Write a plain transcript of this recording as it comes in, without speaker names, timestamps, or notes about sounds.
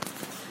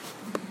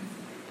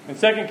In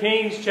 2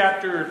 Kings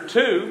chapter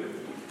 2,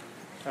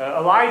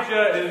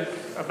 Elijah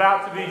is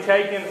about to be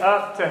taken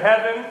up to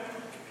heaven.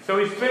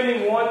 So he's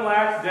spending one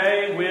last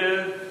day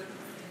with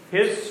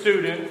his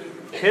student,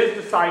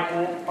 his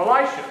disciple,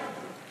 Elisha.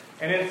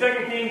 And in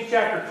 2 Kings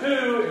chapter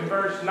 2, in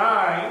verse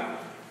 9,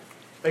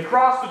 they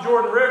cross the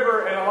Jordan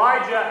River and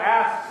Elijah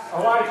asks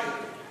Elisha.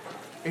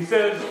 He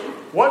says,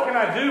 "What can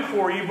I do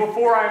for you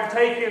before I am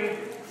taken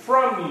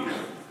from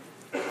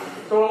you?"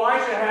 So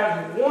Elisha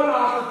has one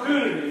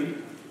opportunity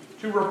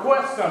to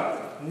request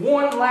something.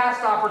 One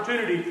last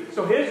opportunity.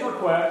 So his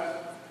request,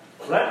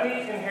 "Let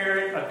me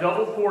inherit a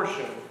double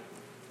portion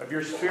of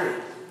your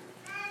spirit."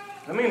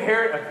 Let me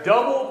inherit a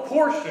double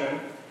portion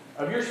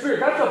of your spirit.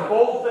 That's a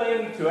bold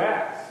thing to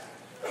ask.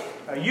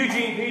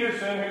 Eugene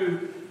Peterson,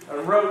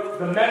 who wrote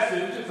The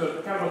Message, it's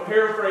a kind of a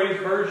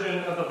paraphrased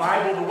version of the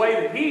Bible. The way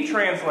that he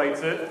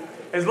translates it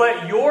is,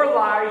 "Let your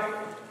life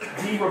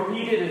be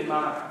repeated in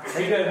mine."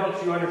 Maybe that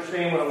helps you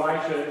understand what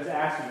Elisha is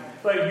asking.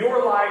 Let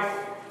your life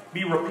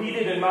be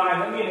repeated in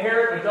mine. Let me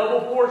inherit a double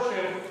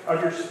portion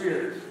of your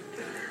spirit.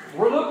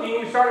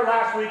 We started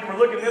last week, and we're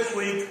looking this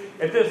week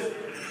at this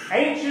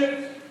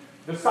ancient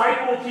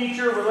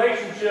disciple-teacher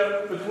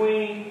relationship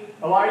between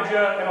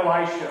Elijah and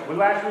Elisha.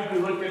 Last week we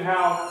looked at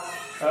how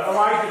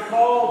Elijah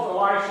calls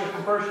Elisha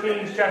from 1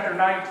 Kings chapter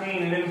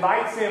 19 and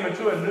invites him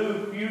into a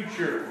new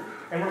future.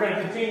 And we're going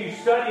to continue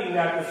studying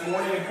that this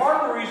morning. And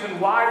part of the reason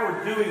why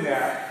we're doing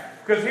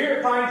that, because here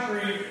at Pine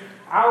Tree,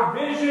 our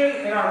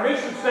vision and our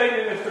mission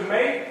statement is to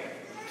make,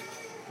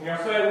 you know,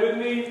 say it with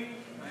me,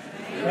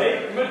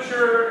 make,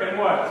 mature, and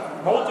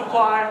what?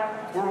 Multiply.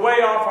 We're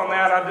way off on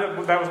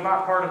that. That was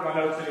not part of my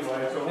notes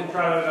anyway, so we'll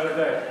try that another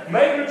day.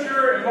 Make,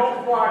 mature, and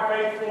multiply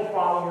faithful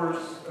followers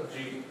of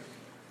Jesus.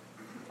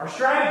 Our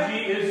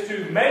strategy is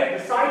to make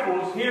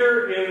disciples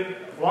here in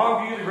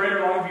Longview, the greater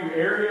Longview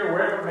area,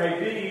 wherever it may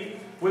be,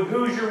 with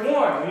Who's Your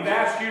One. We've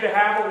asked you to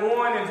have a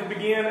one and to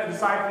begin a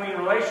discipling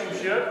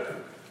relationship.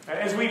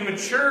 As we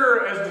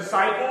mature as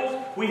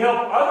disciples, we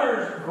help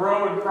others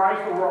grow in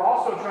Christ, but we're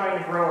also trying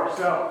to grow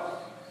ourselves.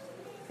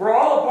 We're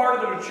all a part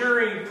of the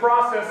maturing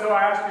process, so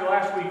I asked you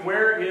last week,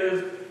 where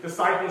is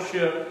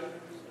discipleship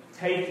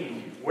taking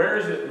you? Where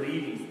is it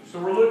leading you? So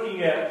we're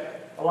looking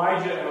at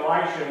Elijah and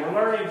Elisha, and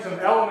we're learning some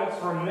elements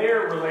from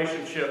their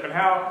relationship and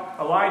how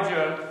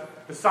Elijah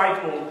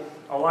discipled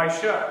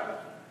Elisha.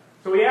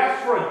 So he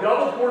asked for a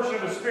double portion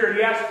of the Spirit.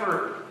 He asked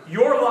for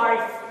your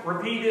life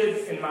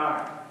repeated in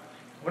mine.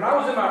 When I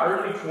was in my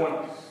early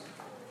 20s,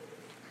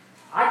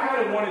 I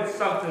kind of wanted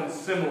something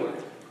similar.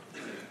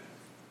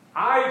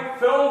 I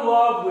fell in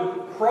love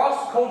with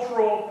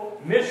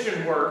cross-cultural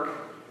mission work,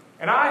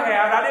 and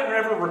I didn't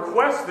ever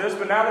request this,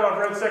 but now that I've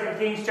read 2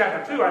 Kings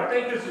chapter 2, I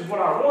think this is what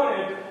I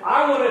wanted.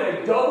 I wanted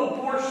a double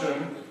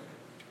portion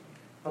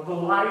of the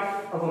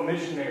life of a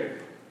missionary,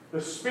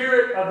 the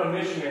spirit of a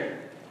missionary.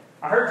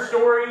 I heard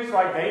stories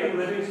like David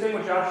Livingston,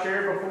 which I've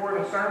shared before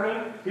in a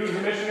sermon. He was a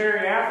missionary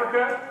in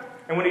Africa,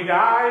 and when he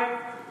died,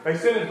 they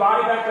sent his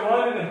body back to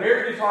London and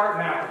buried his heart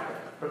in Africa,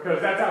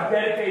 because that's how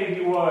dedicated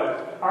he was.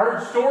 I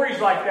heard stories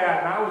like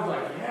that, and I was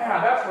like,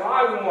 yeah, that's what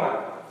I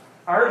want.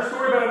 I heard a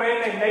story about a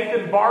man named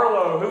Nathan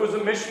Barlow, who was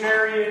a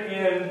missionary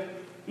in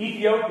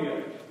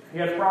Ethiopia. He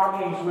had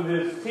problems with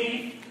his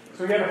teeth,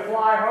 so he had to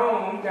fly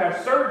home to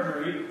have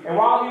surgery, and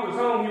while he was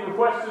home, he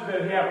requested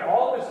that he have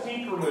all of his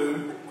teeth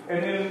removed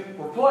and then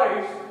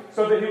replaced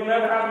so that he'll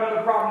never have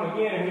another problem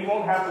again and he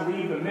won't have to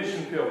leave the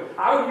mission field.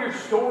 I would hear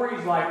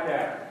stories like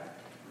that.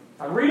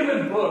 I read them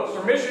in books,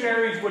 or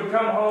missionaries would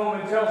come home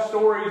and tell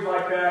stories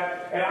like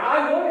that, and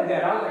I wanted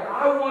that. I was like,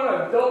 I want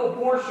a double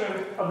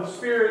portion of the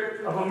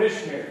spirit of a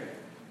missionary.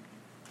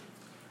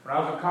 When I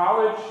was in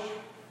college,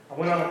 I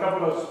went on a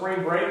couple of those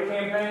spring break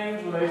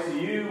campaigns with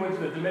ACU, went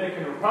to the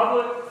Dominican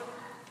Republic,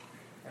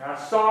 and I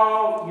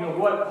saw,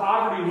 what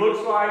poverty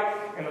looks like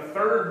in a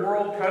third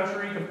world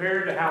country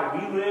compared to how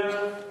we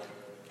live.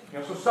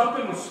 So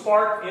something was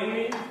sparked in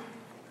me.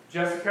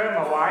 Jessica,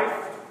 my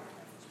wife,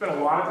 spent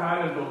a lot of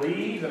time in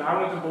Belize, and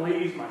I went to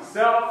Belize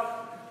myself.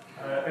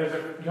 As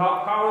a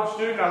college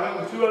student, I went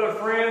with two other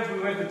friends.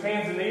 We went to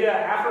Tanzania,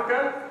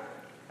 Africa.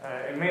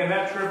 And man,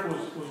 that trip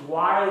was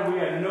wild. We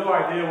had no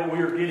idea what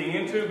we were getting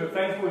into, but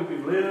thankfully we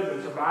lived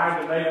and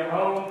survived and made it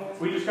home.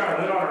 We just kind of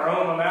went on our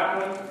own on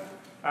that one.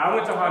 I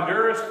went to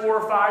Honduras 4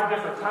 or 5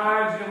 different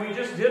times, and we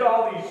just did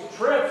all these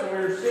trips, and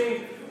we were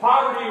seeing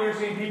poverty, we were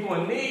seeing people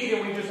in need,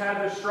 and we just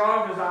had this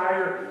strong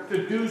desire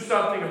to do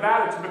something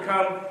about it, to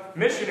become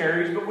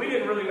missionaries, but we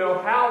didn't really know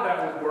how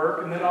that would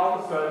work. And then all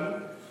of a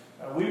sudden,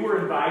 we were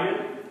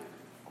invited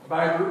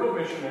by a group of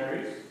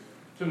missionaries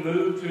to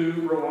move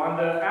to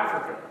Rwanda,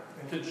 Africa,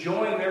 and to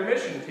join their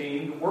mission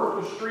team to work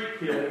with street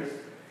kids.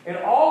 And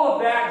all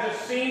of that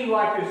just seemed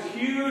like this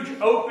huge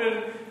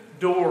open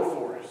door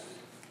for us,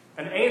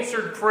 an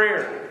answered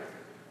prayer.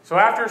 So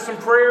after some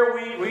prayer,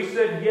 we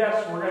said,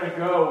 yes, we're going to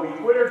go. We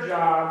quit our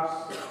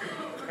jobs,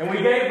 and we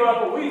gave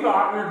up what we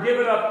thought. We were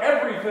giving up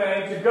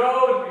everything to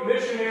go and be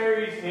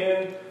missionaries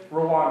in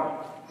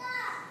Rwanda.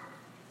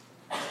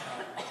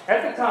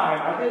 At the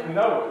time, I didn't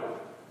know it,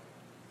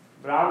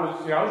 but I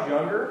was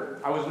younger.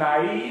 I was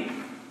naive.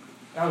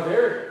 I was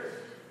arrogant.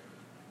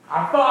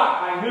 I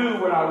thought I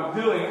knew what I was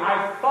doing.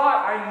 I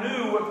thought I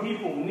knew what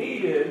people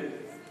needed.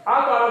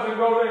 I thought I was going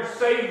to go over there and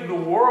save the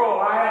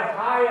world. I had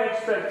high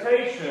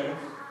expectations.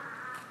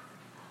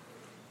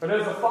 But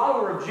as a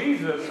follower of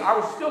Jesus, I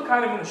was still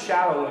kind of in the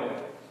shallow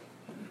end.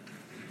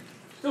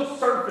 Still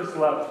surface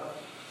level.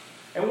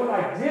 And what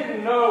I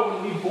didn't know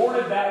when we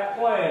boarded that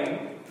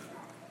plane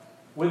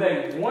with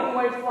a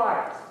one-way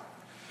flight,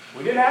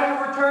 we didn't have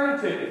a return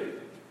ticket.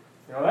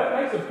 You know,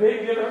 that makes a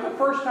big difference. That's the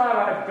first time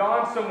I had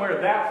gone somewhere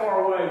that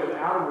far away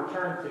without a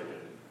return ticket.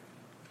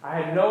 I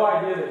had no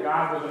idea that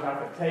God was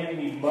about to take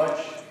me much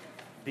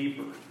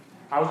deeper.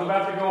 I was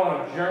about to go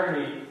on a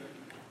journey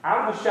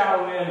out of the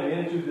shallow end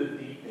and into the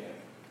deep end.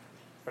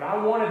 But I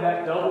wanted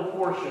that double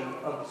portion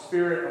of the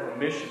spirit of a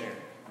missionary.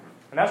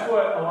 And that's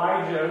what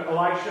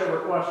Elisha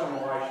requests from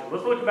Elisha.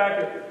 Let's look back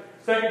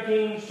at 2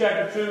 Kings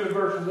chapter 2 and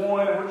verse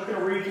 1, and we're just going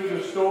to read through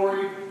the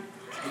story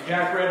that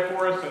Jack read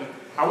for us. And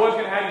I was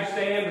going to have you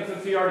stand, but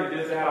since he already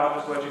did that, I'll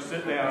just let you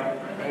sit down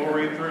and we'll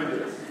read through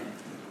this.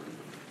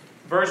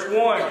 Verse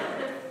 1.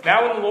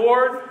 Now when the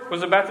Lord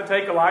was about to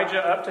take Elijah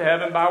up to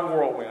heaven by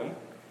whirlwind,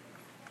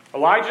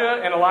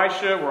 Elijah and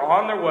Elisha were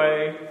on their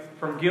way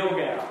from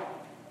Gilgal.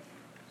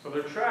 So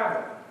they're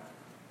traveling.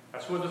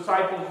 That's what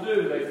disciples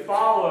do. They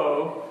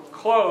follow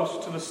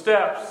close to the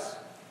steps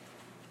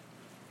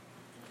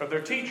of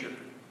their teacher.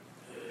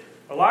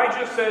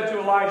 Elijah said to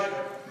Elisha,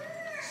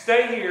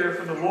 "Stay here,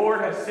 for the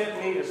Lord has sent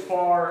me as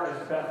far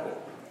as Bethel."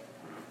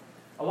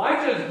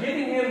 Elijah is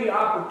giving him the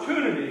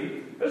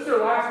opportunity. This is their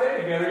last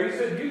day together. He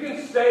said, "You can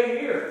stay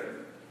here.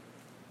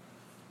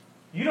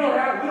 We don't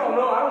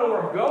know, I don't know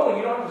where I'm going.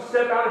 You don't have to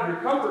step out of your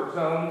comfort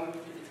zone.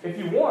 If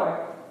you want,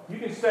 you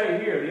can stay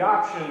here. The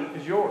option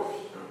is yours."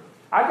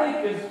 I think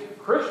as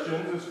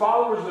Christians, as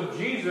followers of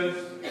Jesus,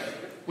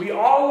 we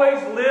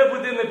always live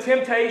within the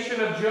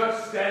temptation of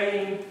just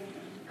staying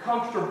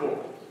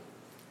comfortable.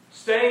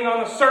 Staying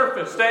on the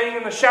surface, staying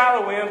in the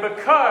shallow end,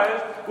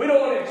 because we don't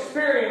want to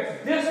experience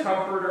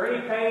discomfort or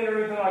any pain or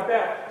anything like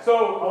that.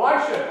 So,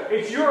 Elisha,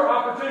 it's your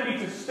opportunity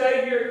to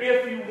stay here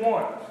if you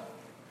want.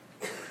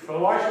 But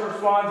Elisha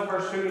responds in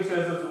verse 2, he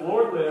says, "As the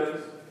Lord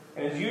lives,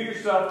 and as you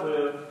yourself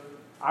live,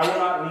 I will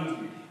not leave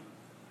you."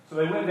 So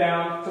they went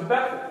down to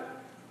Bethel.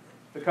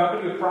 The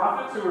company of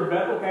prophets who were in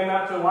Bethel came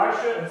out to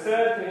Elisha and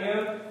said to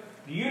him,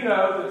 "Do you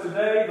know that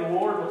today the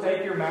Lord will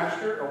take your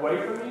master away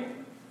from you?"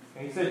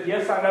 And he said,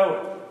 "Yes, I know it.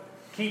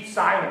 Keep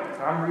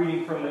silent." I'm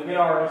reading from the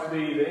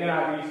NRSV. The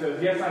NIV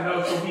says, "Yes, I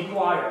know, so be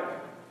quiet."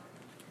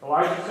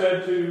 Elijah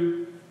said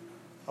to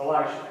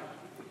Elisha,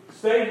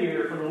 "Stay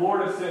here, for the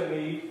Lord has sent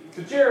me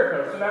to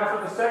Jericho." So now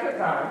for the second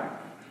time,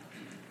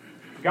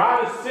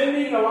 God is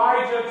sending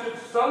Elijah to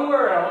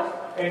somewhere else,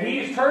 and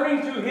he's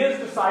turning to his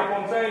disciple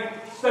and saying,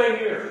 "Stay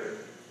here."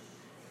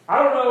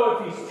 I don't know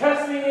if he's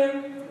testing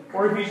him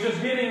or if he's just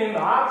giving him the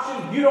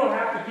option. You don't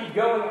have to keep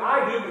going.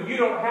 I do, but you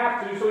don't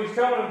have to. So he's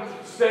telling him,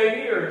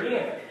 "Stay here"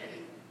 again.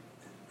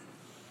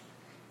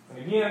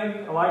 And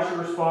again, Elisha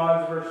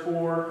responds in verse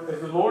 4,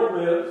 "As the Lord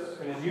lives,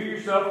 and as you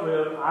yourself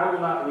live, I will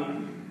not leave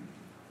you."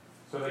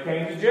 So they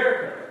came to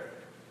Jericho.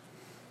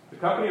 The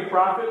company of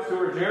prophets who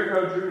were at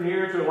Jericho drew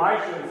near to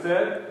Elisha and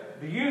said,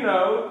 "Do you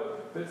know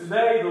that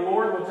today the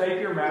Lord will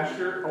take your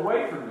master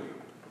away from you?"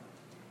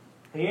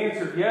 He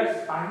answered,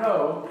 "Yes, I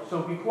know, so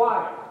be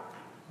quiet."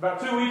 About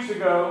 2 weeks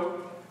ago,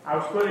 I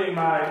was putting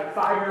my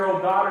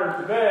 5-year-old daughter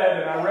to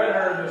bed, and I read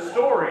her this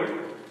story.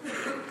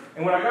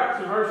 And when I got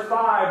to verse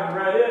 5 and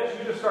read it,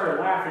 she just started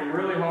laughing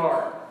really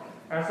hard.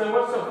 And I said,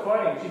 "What's so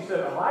funny?" And she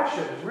said,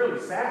 "Elisha is really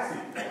sassy."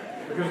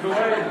 Because the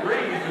way it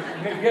reads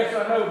is, "Yes,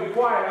 I know, be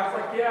quiet." And I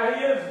was like, yeah,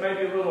 he is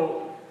maybe a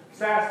little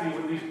sassy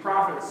with these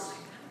prophets.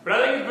 But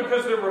I think it's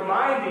because they're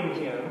reminding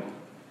him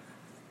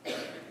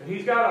that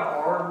he's got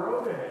a hard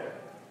road ahead.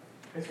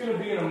 It's going to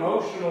be an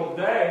emotional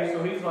day,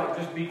 so he's like,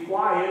 just be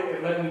quiet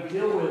and let me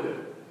deal with it.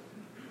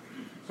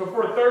 So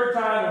for a third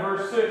time in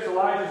verse 6,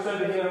 Elijah said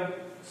to him,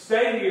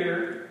 "Stay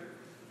here.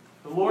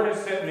 The Lord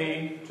has sent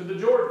me to the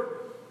Jordan."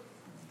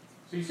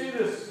 So you see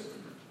this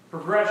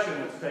progression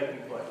that's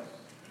taking place.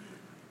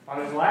 On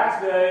his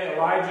last day,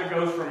 Elijah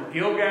goes from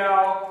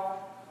Gilgal,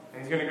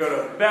 and he's going to go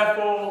to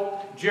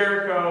Bethel,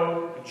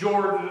 Jericho,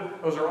 Jordan.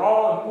 Those are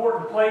all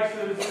important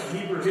places in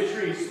Hebrew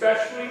history,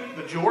 especially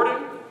the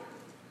Jordan.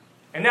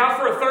 And now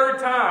for a third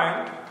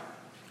time,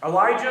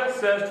 Elijah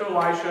says to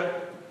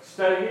Elisha,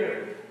 "Stay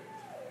here."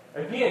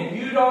 Again,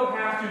 you don't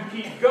have to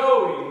keep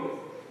going,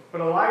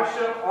 but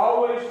Elisha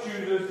always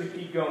chooses to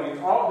keep going.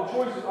 The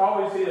choice is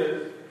always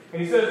his.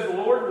 And he says, "The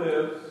Lord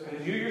lives, and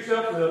as you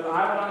yourself live,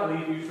 I will not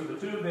leave you." So the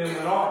two of them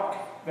went on.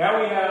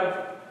 Now we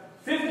have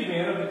 50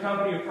 men of the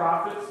company of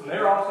prophets, and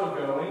they're also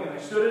going, and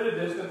they stood at a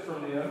distance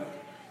from them,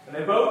 and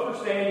they both were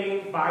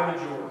standing by the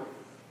Jordan.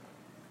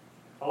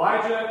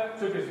 Elijah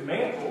took his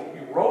mantle,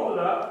 he rolled it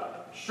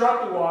up,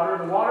 struck the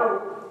water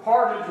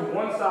parted to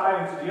one side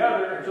and to the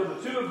other until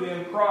the two of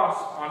them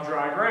crossed on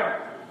dry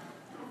ground.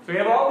 So you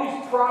have all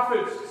these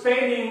prophets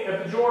standing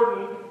at the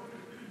Jordan,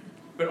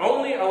 but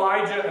only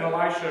Elijah and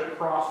Elisha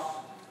cross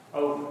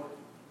over.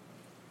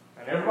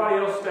 And everybody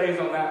else stays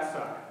on that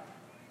side.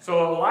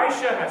 So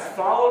Elisha has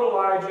followed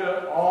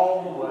Elijah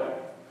all the way.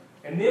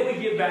 And then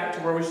we get back to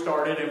where we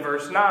started in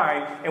verse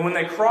 9. And when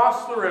they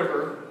cross the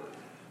river,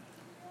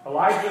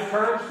 Elijah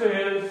turns to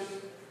his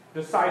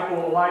disciple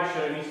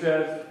Elisha and he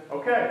says,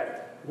 okay,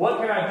 what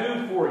can I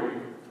do for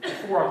you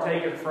before I'm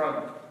taken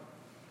from you?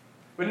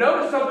 But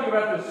notice something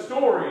about this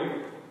story.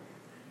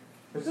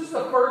 This is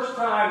the first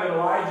time that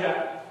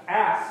Elijah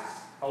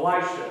asks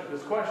Elisha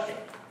this question.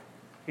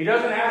 He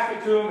doesn't ask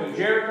it to him in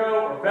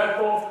Jericho or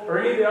Bethel or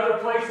any of the other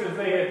places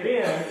they had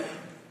been.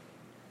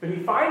 But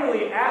he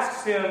finally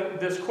asks him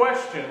this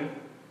question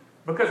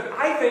because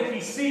I think he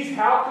sees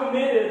how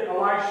committed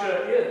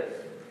Elisha is.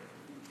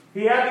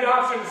 He had the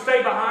option to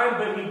stay behind,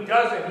 but he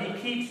doesn't. He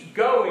keeps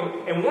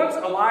going. And once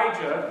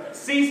Elijah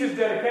sees his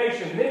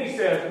dedication, then he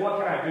says, what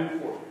can I do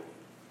for you?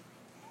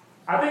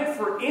 I think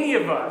for any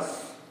of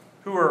us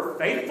who are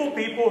faithful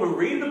people, who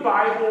read the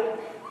Bible,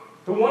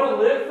 who want to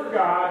live for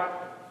God,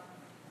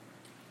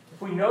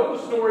 if we know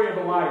the story of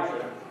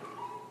Elijah,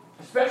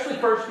 especially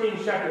 1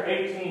 Kings chapter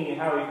 18,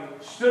 and how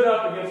he stood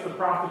up against the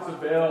prophets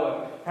of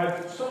Baal and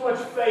had so much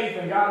faith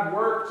and God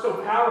worked so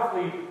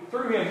powerfully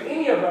through him,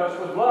 any of us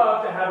would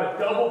love to have a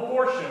double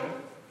portion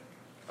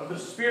of the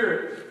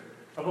spirit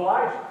of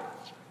Elijah.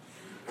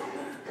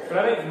 But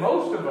I think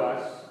most of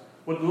us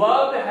would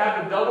love to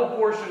have the double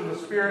portion of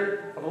the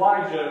spirit of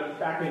Elijah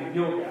back in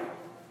Gilgal,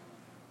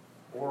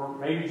 or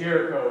maybe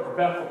Jericho or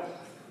Bethel.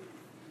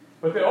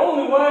 But the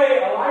only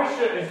way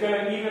Elisha is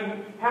going to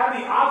even have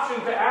the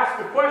option to ask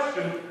the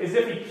question is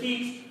if he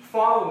keeps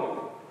following.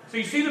 So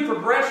you see the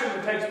progression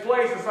that takes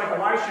place. It's like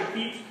Elisha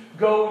keeps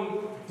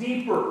going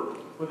deeper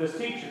with his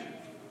teacher.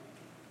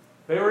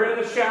 They were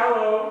in the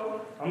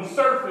shallow, on the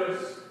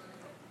surface,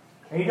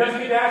 and he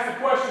doesn't get to ask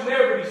the question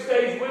there, but he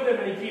stays with him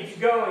and he keeps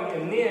going,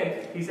 and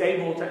then he's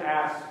able to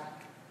ask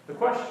the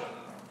question.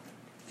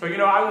 So,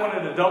 I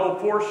wanted a double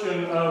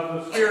portion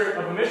of the spirit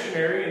of a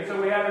missionary, and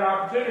so we had an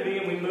opportunity,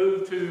 and we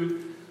moved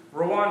to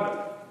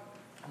Rwanda.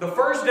 The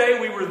first day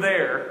we were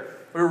there,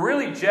 we were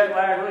really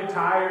jet-lagged, really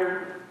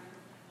tired.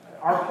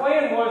 Our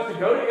plan was to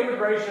go to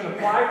immigration,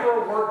 apply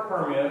for a work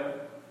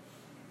permit,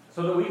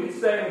 so that we could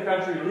stay in the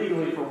country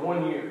legally for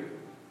 1 year.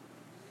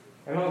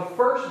 And on the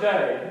first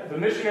day, the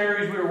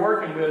missionaries we were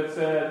working with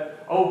said,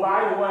 oh,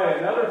 by the way,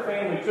 another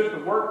family took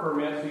the work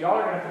permit, so y'all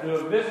are going to have to do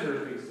a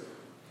visitor's visa.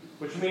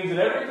 Which means that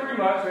every 3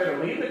 months we had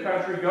to leave the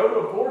country, go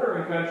to a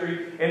bordering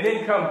country, and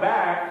then come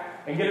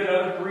back and get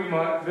another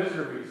 3-month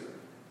visitor visa.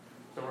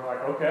 So we're like,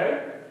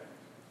 okay.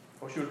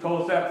 Well, she would have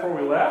told us that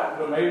before we left,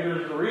 but maybe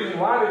there's a reason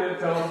why they didn't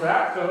tell us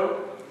that.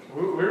 So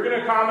we're going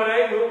to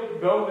accommodate. We'll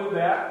go with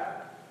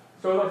that.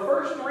 So the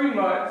first 3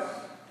 months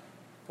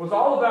was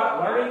all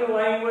about learning the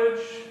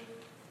language,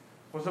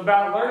 was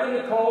about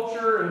learning the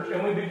culture,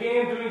 and we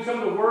began doing some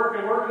of the work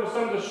and working with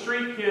some of the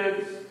street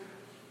kids.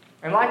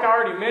 And like I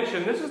already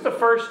mentioned, this is the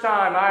first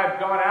time I have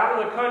gone out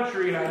of the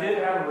country and I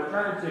didn't have a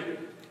return ticket.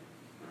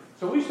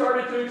 So we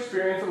started to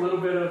experience a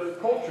little bit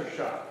of culture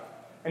shock.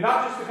 And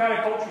not just the kind of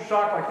culture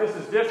shock like this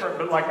is different,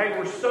 but like, hey,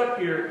 we're stuck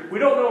here. We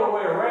don't know our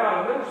way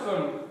around. And there were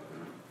some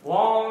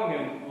long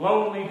and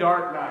lonely,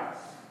 dark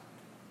nights.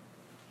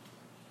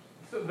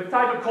 So the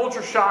type of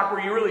culture shock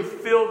where you really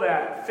feel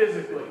that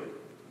physically.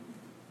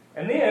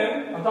 And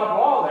then, on top of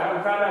all that,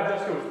 we found out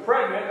Jessica was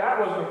pregnant. That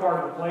wasn't a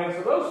part of the plan.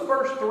 So those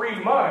first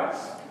 3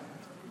 months,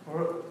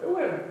 it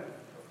went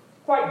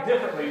quite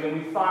differently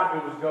than we thought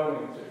it was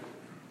going to.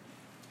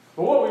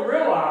 But what we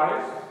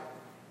realized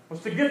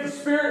was to get the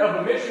spirit of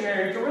a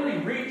missionary to really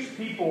reach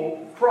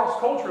people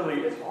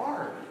cross-culturally, it's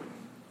hard.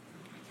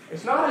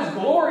 It's not as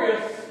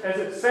glorious as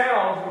it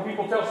sounds when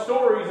people tell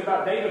stories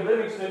about David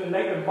Livingstone and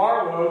Nathan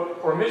Barlow,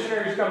 or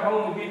missionaries come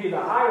home and give you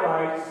the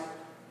highlights,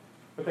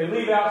 but they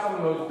leave out some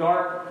of those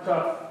dark,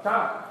 tough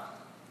times.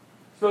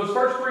 So those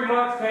first 3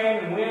 months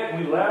came and went,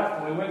 and we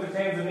left, and we went to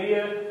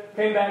Tanzania.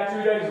 Came back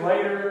 2 days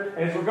later,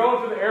 and as we're going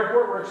through the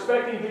airport, we're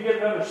expecting to get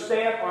another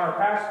stamp on our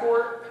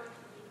passport,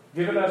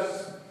 giving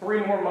us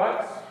 3 more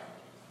months.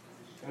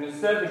 And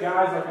instead, the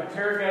guy's like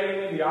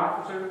interrogating me, the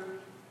officer,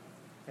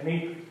 and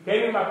he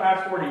gave me my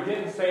passport, he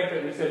didn't stamp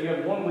it, and he said, you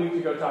have 1 week to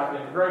go talk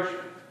to immigration.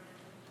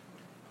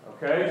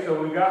 Okay, so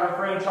we got our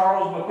friend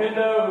Charles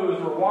Mapindo, who is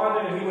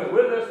Rwandan, and he went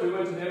with us. We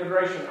went to the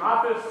immigration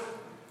office,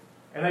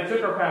 and they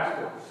took our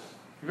passports.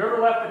 If you've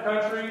ever left the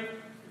country,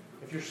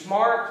 if you're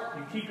smart,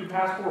 you keep your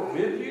passport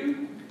with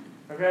you.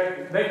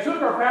 Okay? They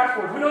took our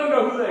passports. We don't even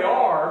know who they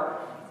are.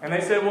 And they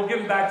said, we'll give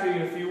them back to you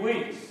in a few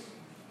weeks.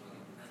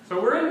 So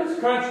we're in this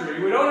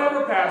country. We don't have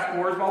our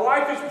passports. My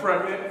wife is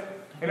pregnant.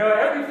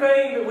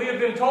 Everything that we have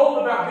been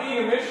told about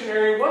being a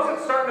missionary wasn't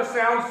starting to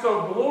sound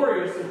so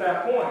glorious at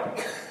that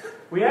point.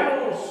 We had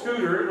a little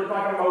scooter. It looked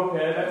like a moped.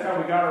 That's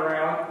how we got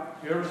around.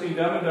 If you ever seen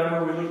Dumb and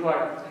Dumber, we looked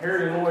like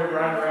Harry and Lloyd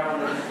riding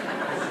around with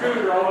a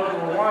scooter all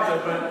over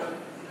Rwanda. But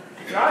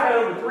I had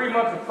over 3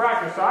 months of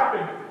practice, so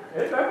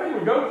that thing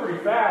would go pretty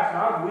fast, and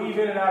I would weave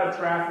in and out of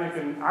traffic,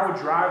 and I would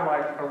drive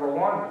like a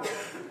Rwandan.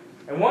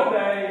 And one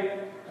day,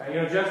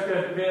 Jessica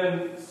had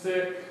been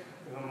sick,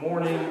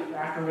 morning,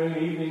 afternoon,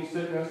 evening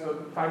sickness, the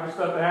type of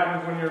stuff that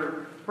happens when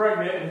you're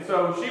pregnant. And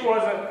so she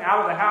wasn't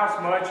out of the house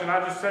much, and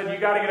I just said, you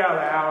got to get out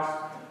of the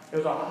house. It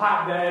was a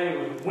hot day.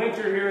 It was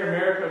winter here in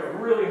America. It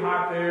was really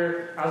hot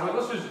there. I was like,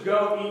 let's just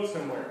go eat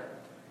somewhere.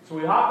 So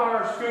we hopped on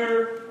our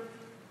scooter,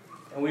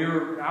 and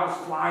I was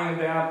flying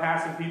down,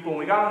 passing people, and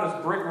we got on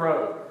this brick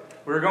road.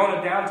 We were going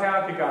to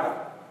downtown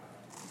Kigali.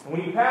 And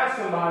when you pass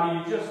somebody,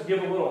 you just give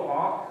a little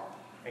honk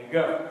and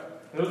go.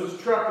 And there was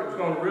this truck that was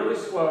going really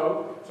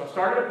slow, so I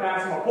started to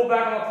pass him. I pulled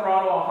back on the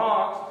throttle, I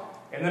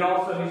honked, and then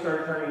all of a sudden he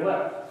started turning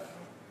left.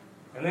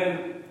 And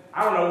then,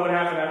 I don't know what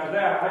happened after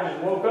that. I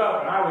just woke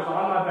up, and I was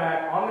on my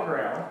back on the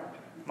ground.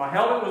 My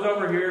helmet was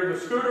over here, the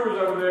scooter was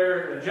over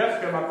there, and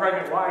Jessica, my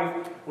pregnant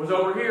wife, was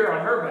over here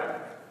on her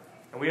back.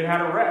 And we had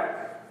had a wreck.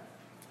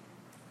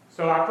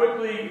 So I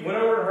quickly went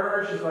over to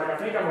her. She's like, I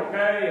think I'm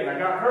okay. And I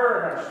got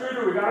her, I got a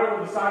scooter. We got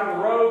over the side of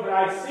the road. But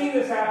I'd seen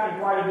this happen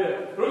quite a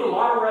bit. There was a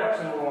lot of wrecks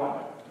in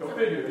Rwanda. Go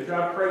figure. They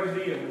drive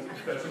crazy, and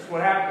that's just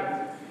what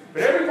happens.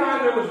 But every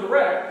time there was a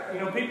wreck,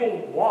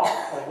 people walk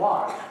a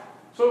lot.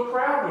 So a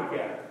crowd would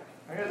gather.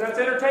 That's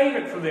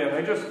entertainment for them.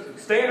 They just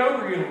stand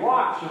over you and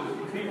watch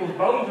as people's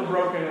bones are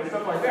broken and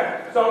stuff like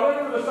that. So I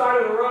went over the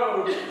side of the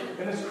road,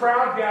 and this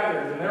crowd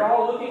gathers, and they're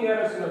all looking at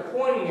us, and they're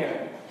pointing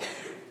at me.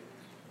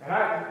 And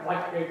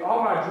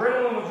all my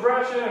adrenaline was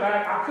rushing, and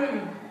I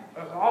couldn't,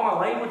 all my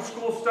language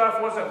school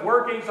stuff wasn't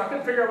working, so I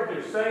couldn't figure out what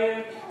they were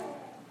saying.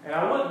 And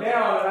I looked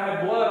down, and I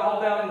had blood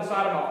all down the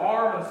side of my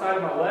arm and the side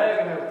of my leg,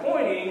 and they were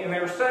pointing, and they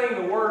were saying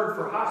the word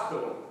for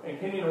hospital in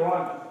Kenya,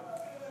 Rwanda.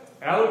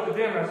 And I looked at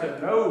them, and I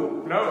said,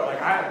 no, I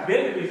have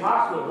been to these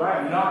hospitals, but I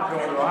am not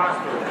going to a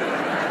hospital.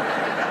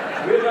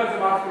 We had done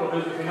some hospital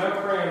visits, and they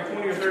were praying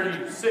 20 or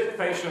 30 sick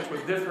patients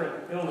with different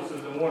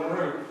illnesses in one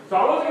room. So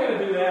I wasn't going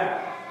to do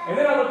that. And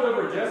then I looked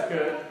over at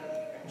Jessica,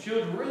 and she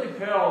was really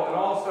pale, and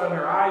all of a sudden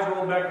her eyes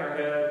rolled back in her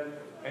head,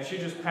 and she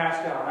just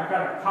passed out. And I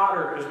kind of caught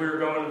her as we were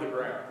going to the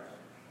ground.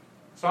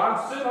 So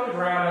I'm sitting on the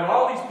ground, and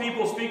all these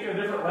people speaking a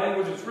different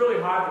language. It's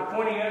really hot. They're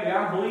pointing at me.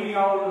 I'm bleeding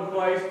all over the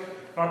place.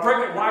 My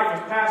pregnant wife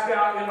is passed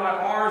out in my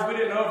arms. We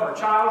didn't know if our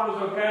child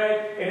was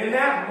okay. And in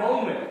that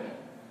moment,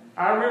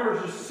 I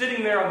remember just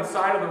sitting there on the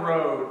side of the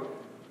road,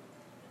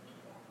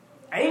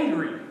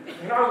 angry.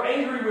 I was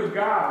angry with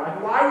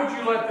God. Why would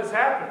you let this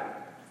happen?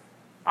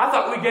 I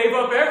thought we gave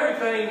up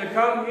everything to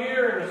come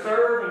here and to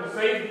serve and to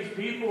save these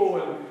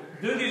people and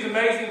do these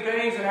amazing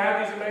things and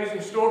have these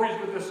amazing stories,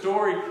 but this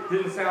story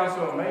didn't sound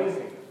so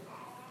amazing.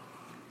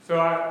 So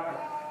I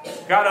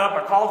got up,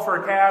 I called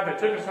for a cab,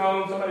 they took us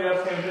home, somebody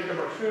else came to pick up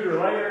our scooter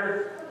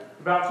later.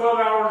 About 12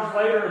 hours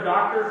later, a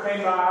doctor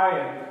came by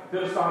and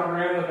did a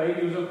sonogram, the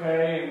baby was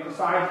okay, and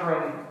aside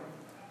from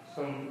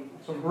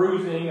some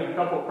bruising and a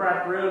couple of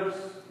cracked ribs,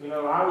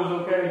 I was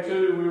okay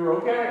too, we were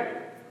okay.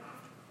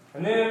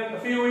 And then a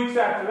few weeks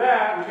after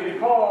that, we get a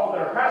call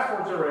that our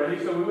passports are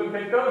ready, so we went and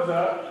picked those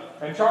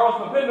up. And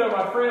Charles Mapindo,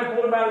 my friend,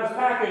 pulled them out of his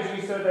package, and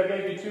he said, they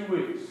gave you 2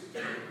 weeks.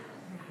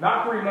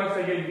 Not 3 months,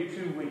 they gave you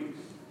 2 weeks.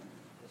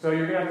 So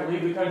you're going to have to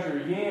leave the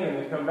country again and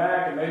then come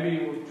back, and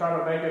maybe we'll try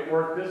to make it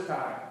work this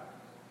time.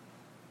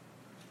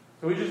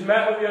 So we just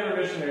met with the other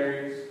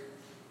missionaries.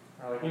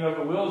 We're like,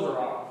 the wheels are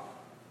off.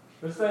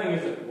 This thing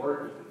isn't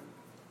working.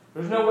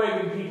 There's no way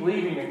we can keep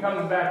leaving and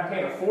coming back. We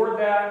can't afford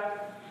that.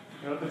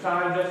 At the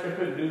time, Jessica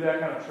couldn't do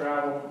that kind of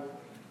travel.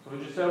 So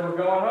we just said, we're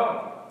going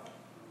home.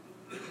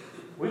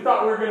 We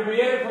thought we were going to be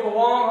in it for the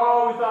long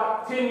haul. We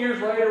thought 10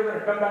 years later, we're going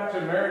to come back to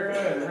America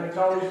and we're going to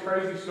tell these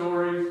crazy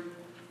stories.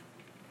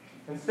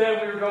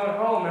 Instead, we were going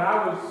home, and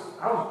I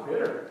was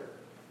bitter.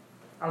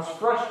 I was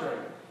frustrated.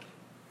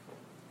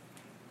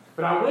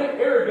 But I went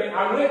arrogant.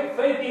 I went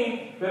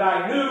thinking that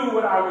I knew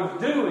what I was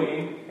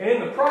doing, and in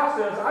the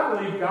process, I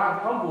believe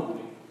God humbled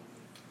me.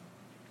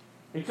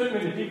 He took me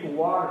to deeper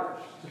waters,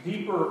 to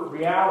deeper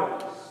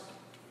realities.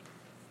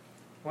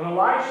 When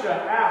Elisha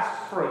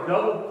asks for a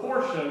double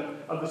portion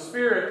of the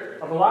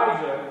spirit of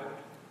Elijah,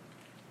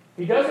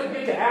 he doesn't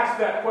get to ask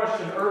that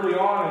question early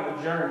on in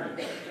the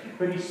journey,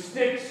 but he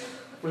sticks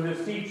with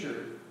his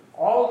teacher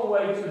all the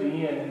way to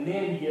the end, and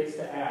then he gets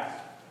to ask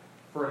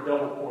for a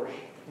double portion.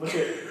 Look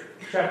at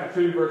chapter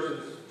 2,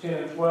 verses 10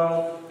 and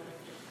 12.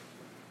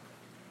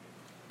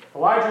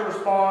 Elijah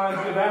responds,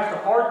 "You have asked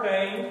a hard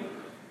thing,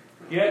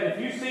 yet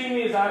if you see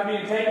me as I'm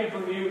being taken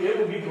from you, it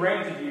will be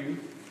granted you.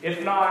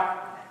 If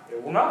not,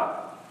 it will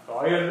not." So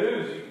all you have to do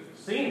is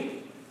see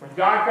me. When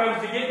God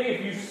comes to get me,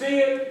 if you see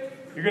it,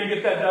 you're going to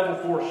get that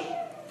double portion.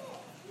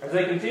 As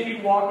they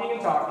continued walking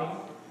and talking,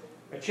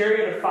 a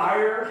chariot of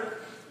fire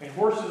and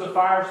horses of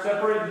fire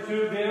separated the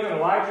two of them, and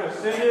Elijah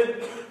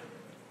ascended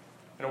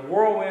in a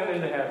whirlwind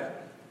into heaven.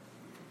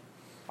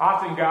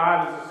 Often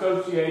God is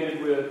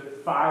associated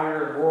with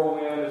fire and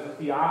whirlwind as a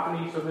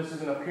theophany, so this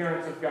is an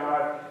appearance of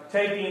God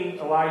taking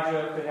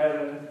Elijah to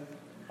heaven.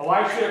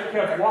 Elisha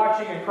kept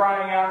watching and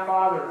crying out,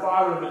 "Father,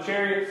 Father, of the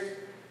chariots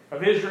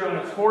of Israel and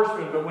its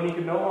horsemen," but when he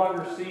could no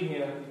longer see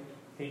him,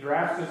 he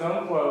grasped his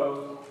own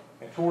clothes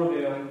and tore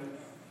them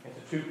into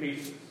 2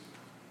 pieces.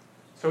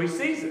 So he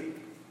sees it.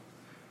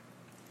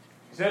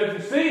 He said, "If you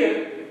see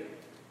it,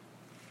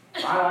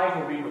 my life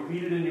will be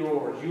repeated in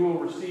yours. You will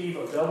receive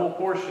a double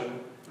portion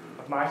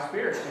of my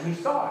Spirit. And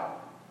he saw it.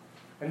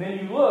 And then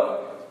you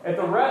look at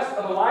the rest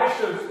of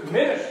Elisha's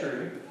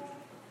ministry,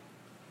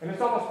 and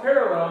it's almost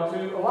parallel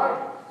to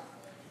Elijah.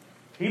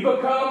 He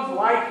becomes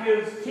like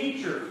his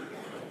teacher.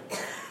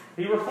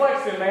 He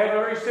reflects him. They have a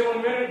very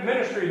similar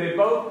ministry. They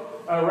both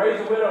raise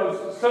a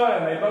widow's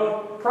son. They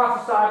both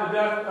prophesy the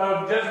death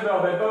of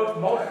Jezebel. They both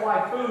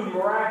multiply food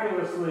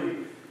miraculously.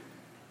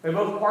 They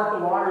both part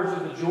the waters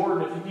of the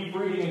Jordan. If you keep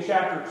reading in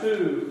chapter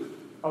 2,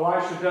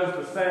 Elisha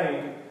does the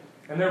same.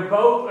 And they're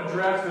both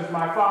addressed as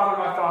my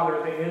father,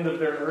 at the end of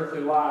their earthly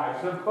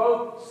lives. They're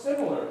both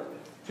similar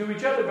to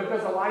each other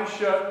because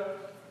Elisha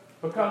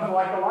becomes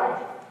like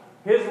Elijah.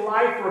 His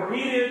life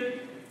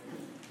repeated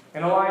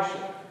in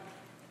Elisha.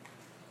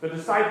 The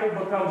disciple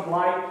becomes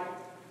like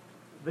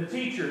the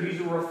teacher.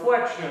 He's a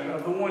reflection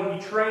of the one he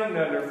trained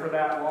under for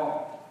that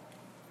long.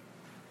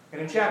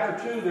 And in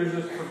chapter 2, there's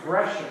this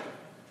progression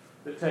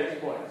that takes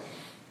place.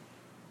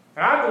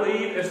 And I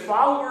believe as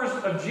followers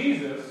of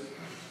Jesus,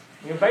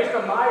 based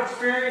on my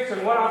experience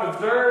and what I've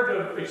observed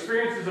of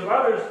experiences of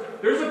others,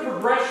 there's a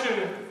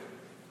progression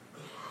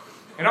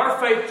in our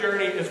faith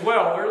journey as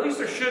well, or at least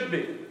there should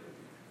be.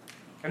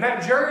 And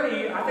that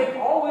journey, I think,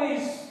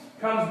 always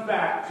comes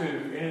back to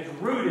and is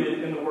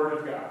rooted in the Word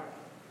of God.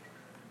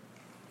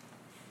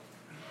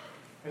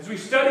 As we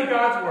study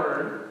God's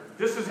Word,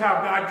 this is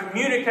how God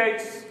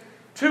communicates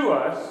to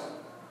us.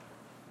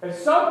 At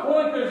some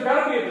point, there's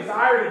got to be a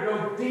desire to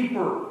go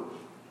deeper.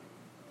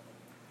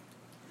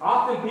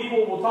 Often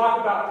people will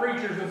talk about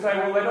preachers and say,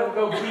 well, they don't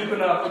go deep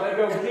enough, or they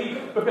go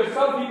deep, because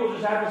some people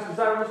just have this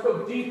desire, let's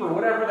go deeper,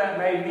 whatever that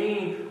may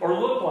mean or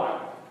look like.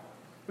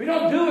 We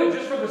don't do it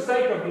just for the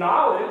sake of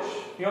knowledge.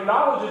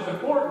 Knowledge is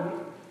important,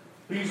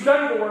 but you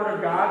study the Word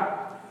of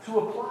God to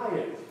apply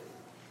it.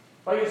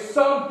 Like at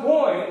some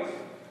point,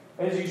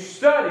 as you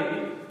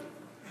study,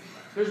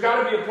 there's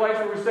got to be a place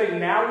where we say,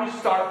 now we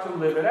start to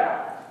live it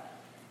out.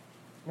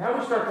 Now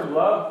we start to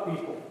love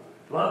people.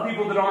 Love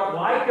people that aren't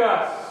like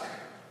us.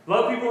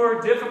 Love people who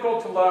are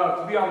difficult to love.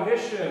 To be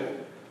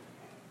omniscient.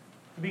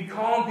 To be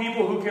calm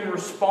people who can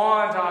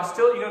respond to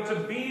hostility. To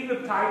be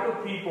the type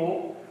of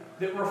people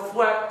that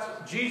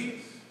reflect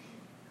Jesus.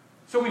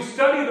 So we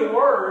study the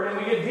Word and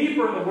we get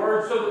deeper in the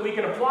Word so that we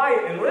can apply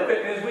it and live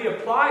it. And as we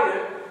apply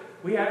it,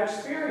 we have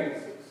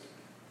experiences.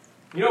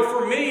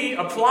 For me,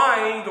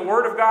 applying the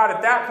Word of God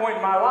at that point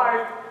in my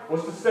life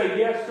was to say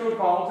yes to a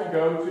call to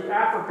go to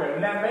Africa.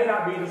 And that may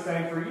not be the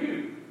same for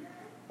you.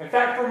 In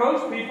fact, for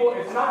most people,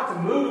 it's not to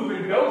move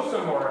and go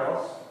somewhere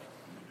else.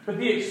 But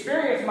the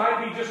experience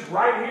might be just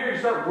right here. You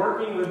start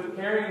working with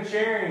Caring and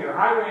Sharing or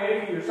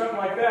Highway 80 or something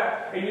like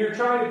that. And you're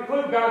trying to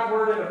put God's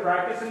Word into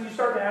practice and you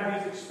start to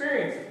have these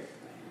experiences.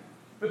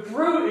 But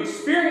through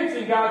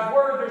experiencing God's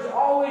Word, there's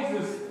always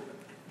this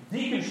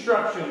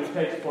deconstruction that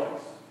takes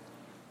place.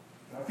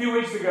 A few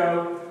weeks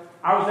ago,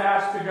 I was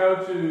asked to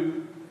go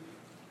to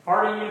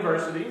Harding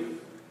University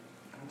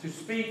to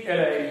speak at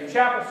a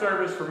chapel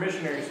service for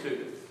missionary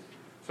students.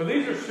 So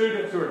these are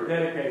students who are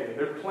dedicated.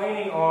 They're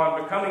planning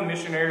on becoming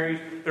missionaries.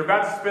 They're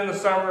about to spend the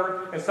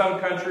summer in some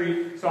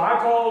country. So I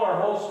told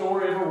our whole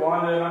story of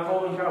Rwanda, and I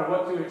told them kind of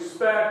what to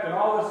expect and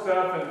all this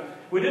stuff. And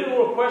we did a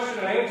little question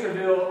and answer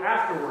deal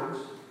afterwards.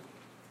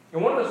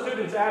 And one of the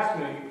students asked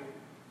me,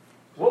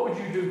 what would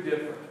you do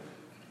different?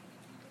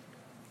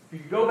 If you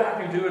could go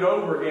back and do it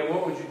over again,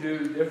 what would you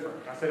do different?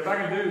 I said, if I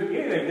could do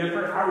anything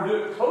different, I would do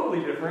it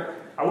totally different.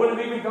 I wouldn't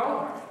have even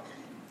gone.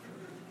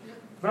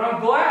 But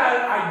I'm glad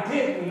I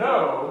didn't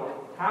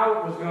know how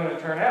it was going to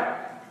turn out.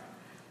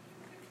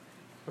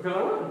 Because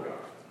I wouldn't have gone.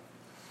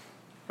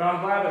 But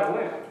I'm glad that I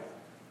went.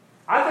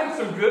 I think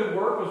some good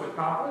work was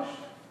accomplished.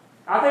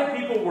 I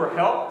think people were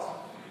helped.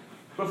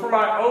 But for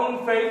my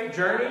own faith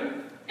journey,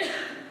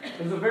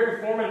 it was a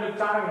very formative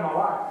time in my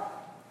life.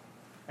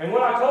 And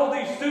what I told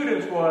these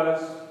students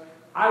was,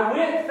 I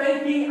went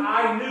thinking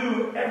I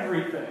knew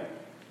everything.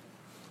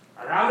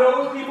 I know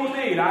what people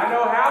need. I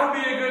know how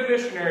to be a good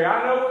missionary.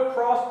 I know what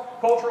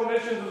cross-cultural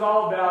missions is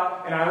all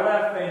about. And I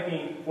left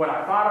thinking, what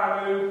I thought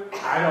I knew,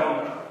 I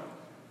don't know.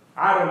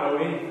 I don't know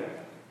anything.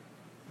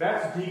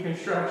 That's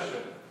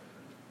deconstruction.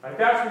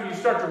 That's when you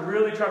start to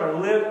really try to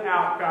live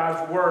out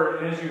God's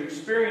Word. And as you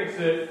experience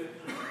it,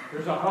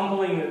 there's a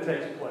humbling that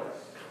takes place.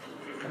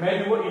 And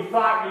maybe what you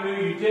thought you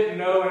knew, you didn't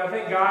know. And I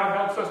think God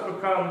helps us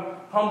become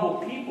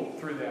humble people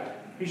through that.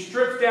 He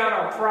strips down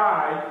our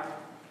pride.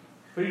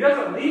 But He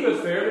doesn't leave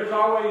us there. There's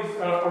always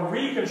a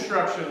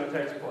reconstruction that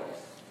takes place.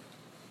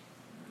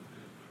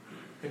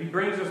 And He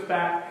brings us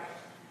back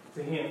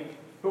to Him.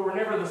 But we're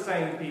never the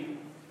same people.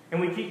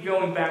 And we keep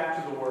going back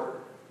to the Word.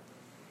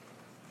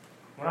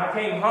 When I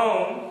came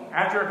home,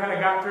 after I kind of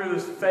got through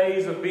this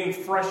phase of being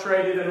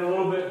frustrated and a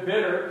little bit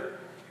bitter,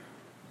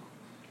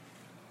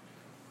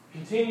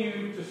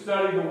 continued to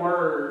study the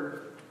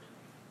Word.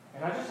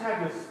 And I just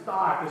had this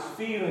thought, this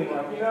feeling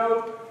like,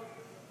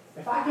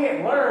 if I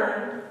can't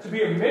learn to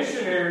be a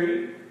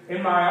missionary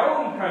in my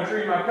own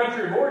country, my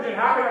country of origin,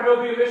 how can I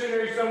go be a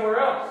missionary somewhere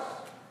else?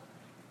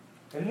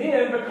 And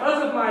then,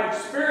 because of my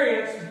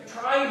experience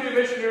trying to be a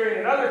missionary in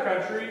another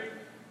country,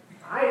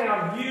 I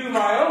now view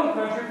my own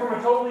country from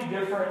a totally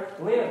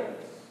different lens.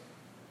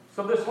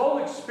 So this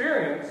whole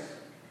experience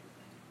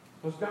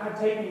was God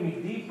taking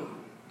me deeper,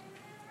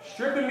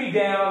 stripping me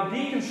down,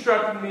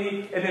 deconstructing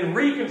me, and then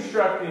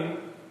reconstructing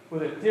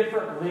with a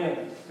different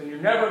lens. And you're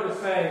never the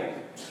same.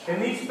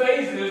 And these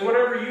phases,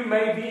 whatever you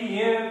may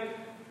be in,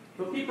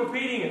 will keep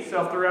repeating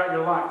itself throughout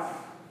your life.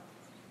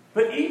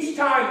 But each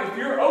time, if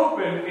you're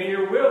open and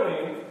you're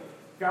willing,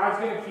 God's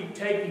going to keep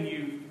taking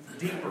you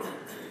deeper.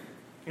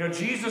 You know,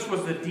 Jesus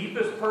was the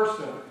deepest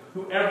person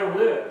who ever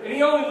lived. And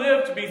he only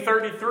lived to be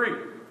 33.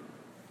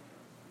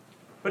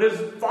 But as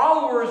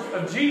followers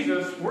of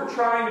Jesus, we're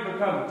trying to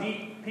become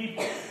deep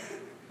people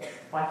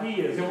like he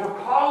is. And we're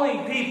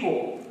calling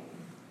people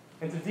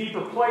into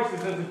deeper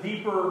places, into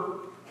deeper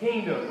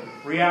kingdom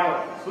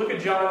realities. Look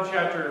at John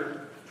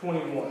chapter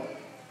 21.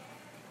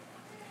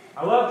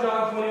 I love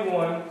John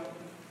 21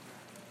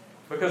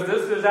 because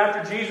this is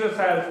after Jesus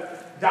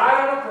has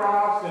died on a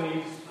cross and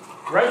he's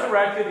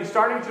resurrected. He's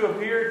starting to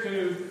appear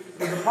to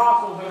his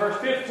apostles. In verse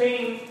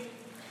 15,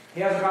 he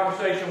has a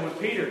conversation with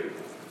Peter.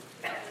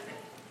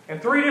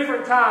 And 3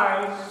 different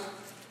times,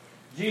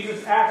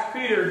 Jesus asks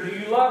Peter, "Do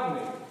you love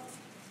me?"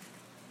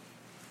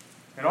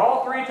 And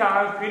all 3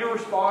 times, Peter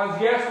responds,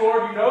 "Yes,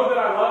 Lord, you know that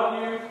I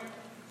love you."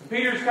 And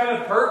Peter's kind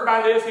of hurt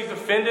by this. He's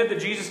offended that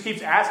Jesus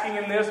keeps asking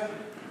him this.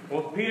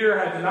 Well, Peter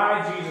had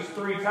denied Jesus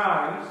 3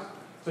 times.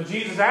 So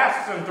Jesus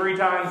asks him 3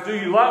 times, "Do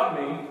you love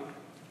me?"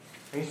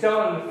 And he's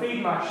telling him to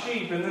feed my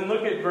sheep. And then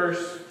look at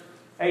verse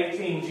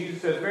 18.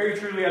 Jesus says, "Very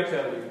truly I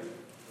tell you,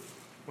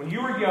 when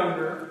you were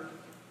younger,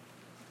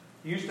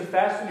 you used to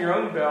fasten your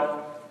own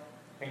belt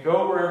and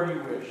go wherever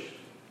you wished.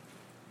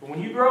 But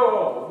when you grow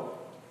old,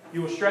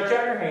 you will stretch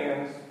out your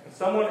hands, and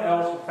someone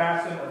else will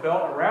fasten a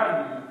belt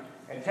around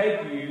you and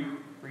take you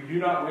where you do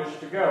not wish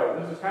to go."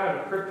 This is kind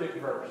of a cryptic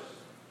verse.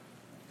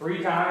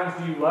 3 times,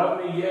 "Do you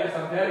love me?" Yes,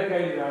 I'm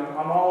dedicated.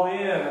 I'm all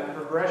in. A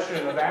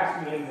progression of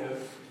asking him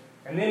this.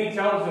 And then he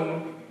tells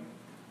him,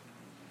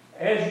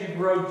 as you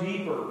grow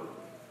deeper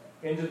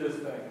into this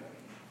thing,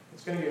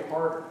 it's going to get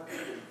harder.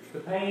 The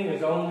pain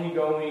is only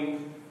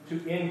going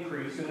to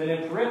increase. And then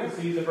in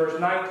parentheses, in verse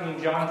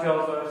 19, John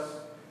tells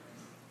us,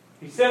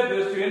 he said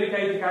this to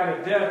indicate the kind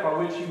of death by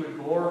which he would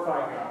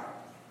glorify God.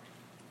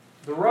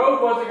 The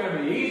road wasn't going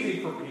to be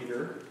easy for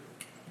Peter,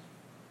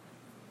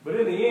 but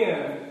in the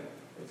end,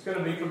 it's going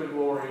to be for the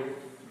glory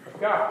of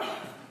God.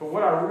 But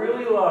what I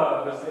really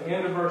love is the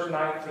end of verse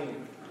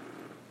 19.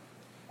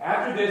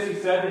 After this, he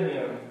said to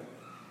him,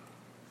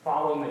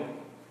 "Follow me."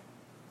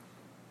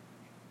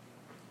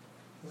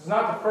 This is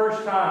not the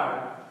first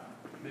time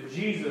that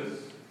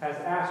Jesus has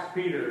asked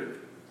Peter to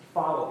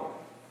follow him.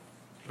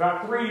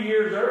 About 3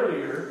 years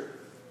earlier,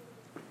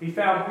 he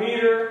found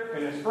Peter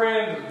and his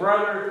friends, his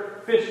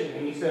brother, fishing,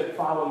 and he said,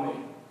 "Follow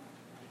me."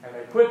 And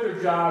they quit their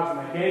jobs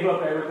and they gave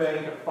up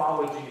everything to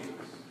follow Jesus.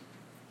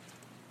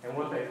 And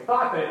what they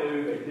thought they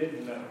knew, they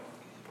didn't know.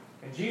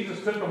 And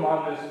Jesus took them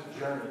on this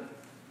journey.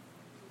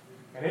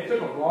 And it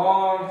took a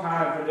long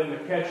time for them to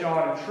catch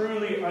on and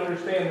truly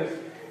understand this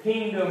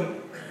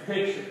kingdom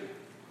picture.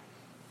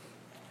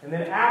 And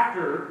then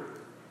after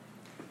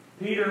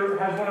Peter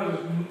has one of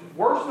his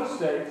worst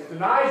mistakes,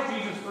 denies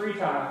Jesus 3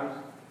 times,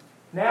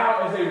 now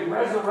as a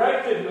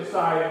resurrected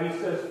Messiah, he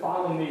says,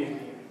 "Follow me"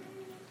 again.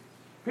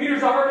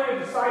 Peter's already a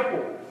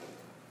disciple.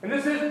 And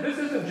this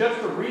isn't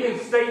just to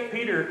reinstate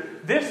Peter.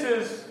 This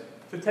is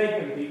to take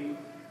him deep.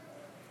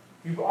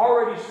 You've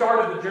already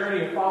started the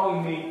journey of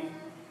following me,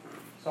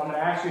 so I'm going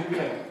to ask you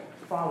again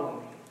to follow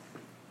me.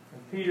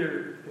 And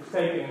Peter is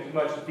taken into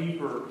much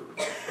deeper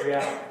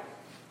reality.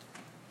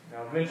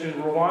 Now, I've mentioned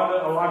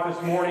Rwanda a lot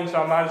this morning,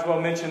 so I might as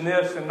well mention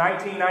this. In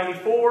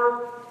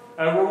 1994,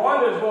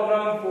 Rwanda is well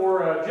known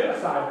for a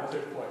genocide that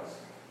took place.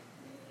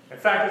 In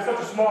fact, it's such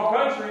a small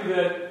country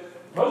that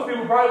most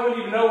people probably wouldn't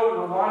even know what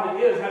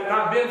Rwanda is had it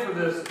not been for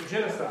this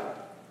genocide.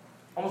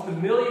 Almost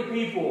 1 million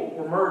people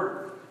were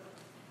murdered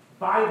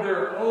by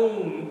their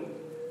own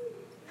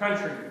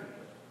countrymen.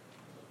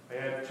 They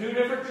had 2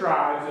 different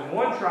tribes, and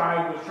one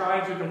tribe was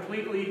trying to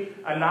completely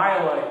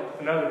annihilate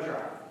another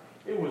tribe.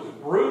 It was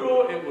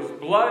brutal, it was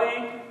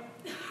bloody,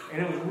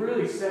 and it was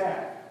really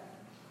sad.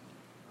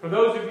 For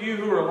those of you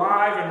who are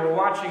alive and were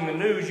watching the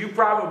news, you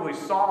probably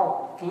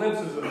saw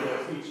glimpses of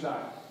this each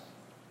night.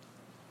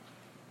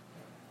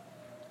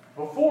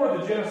 Before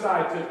the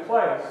genocide took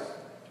place,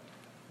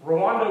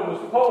 Rwanda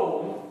was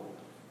polled,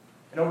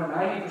 and over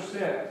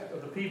 90%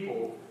 of the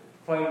people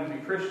claimed to be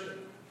Christian.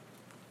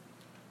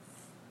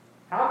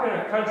 How can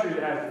a country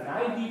that has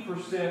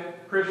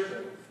 90%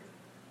 Christian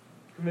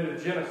commit a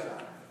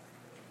genocide?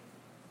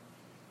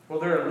 Well,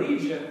 their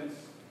allegiance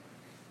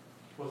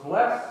was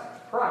less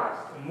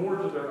Christ and more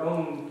to their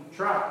own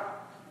tribe.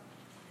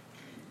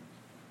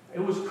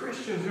 It was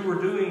Christians who were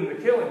doing the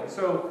killing.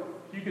 So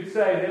you could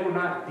say they were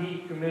not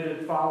deep,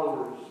 committed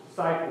followers,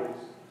 disciples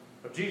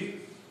of Jesus.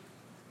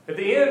 At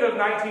the end of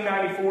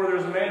 1994, there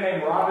was a man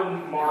named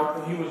Robin Mark,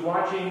 and he was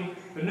watching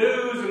the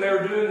news, and they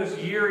were doing this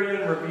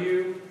year-end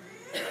review.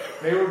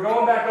 They were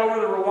going back over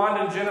the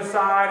Rwandan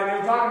genocide, and they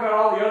were talking about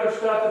all the other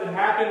stuff that had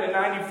happened in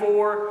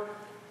 94.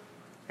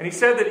 And he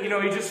said that, he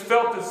just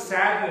felt this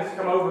sadness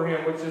come over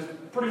him, which is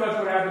pretty much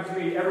what happens to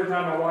me every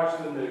time I watch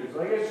the news.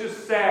 Like, it's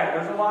just sad.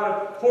 There's a lot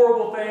of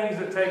horrible things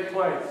that take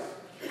place.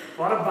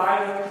 A lot of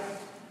violence.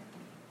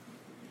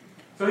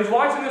 So he's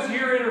watching this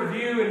year in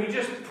review, and he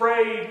just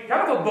prayed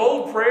kind of a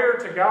bold prayer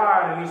to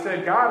God, and he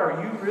said, God,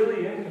 are you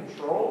really in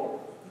control?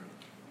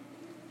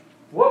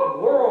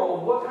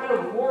 What kind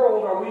of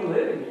world are we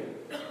living in?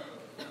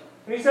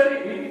 And he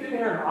said he didn't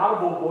hear an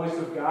audible voice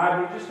of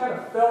God, but he just kind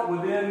of felt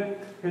within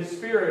his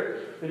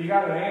spirit that he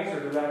got an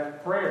answer to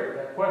that prayer,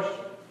 that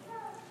question.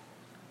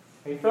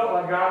 And he felt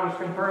like God was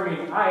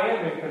confirming, I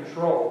am in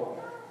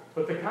control.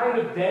 But the kind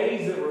of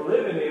days that we're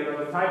living in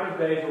are the type of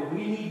days where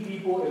we need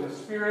people in the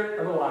spirit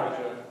of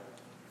Elijah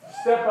to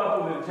step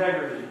up with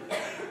integrity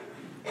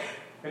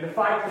and to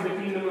fight for the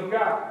kingdom of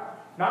God.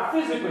 Not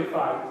physically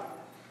fight,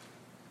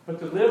 but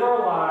to live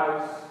our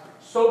lives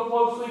so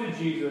closely to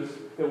Jesus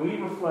that we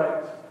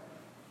reflect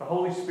the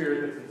Holy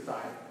Spirit that's inside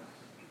of us.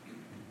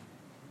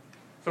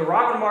 So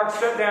Robin Mark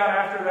sat down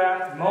after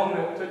that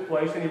moment took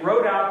place, and he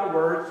wrote out the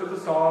words of the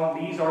song,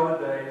 These Are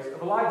the Days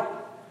of Elijah,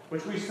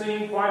 which we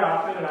sing quite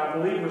often, and I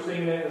believe we're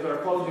singing it as our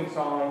closing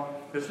song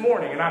this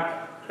morning. And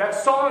that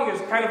song is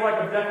kind of like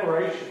a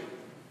declaration.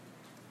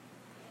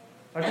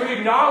 Like, we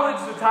acknowledge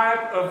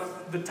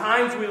the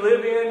times we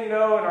live in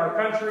our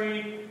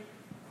country.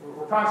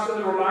 We're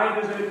constantly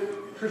reminded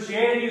that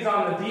Christianity is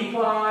on the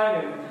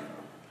decline, and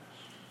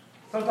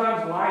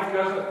sometimes life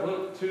doesn't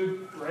look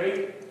too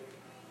great.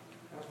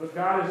 But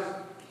God has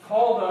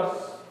called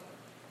us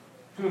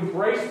to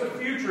embrace the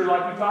future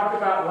like we talked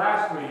about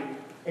last week.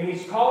 And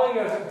He's calling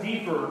us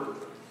deeper.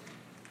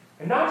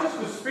 And not just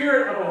the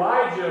spirit of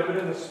Elijah, but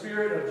in the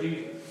spirit of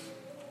Jesus.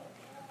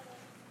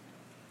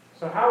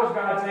 So how is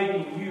God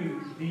taking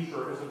you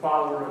deeper as a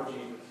follower of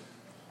Jesus?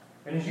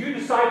 And as you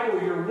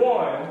disciple your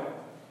one,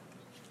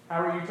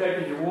 how are you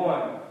taking your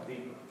one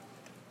deeper?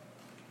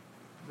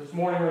 This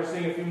morning we're going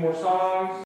to sing a few more songs.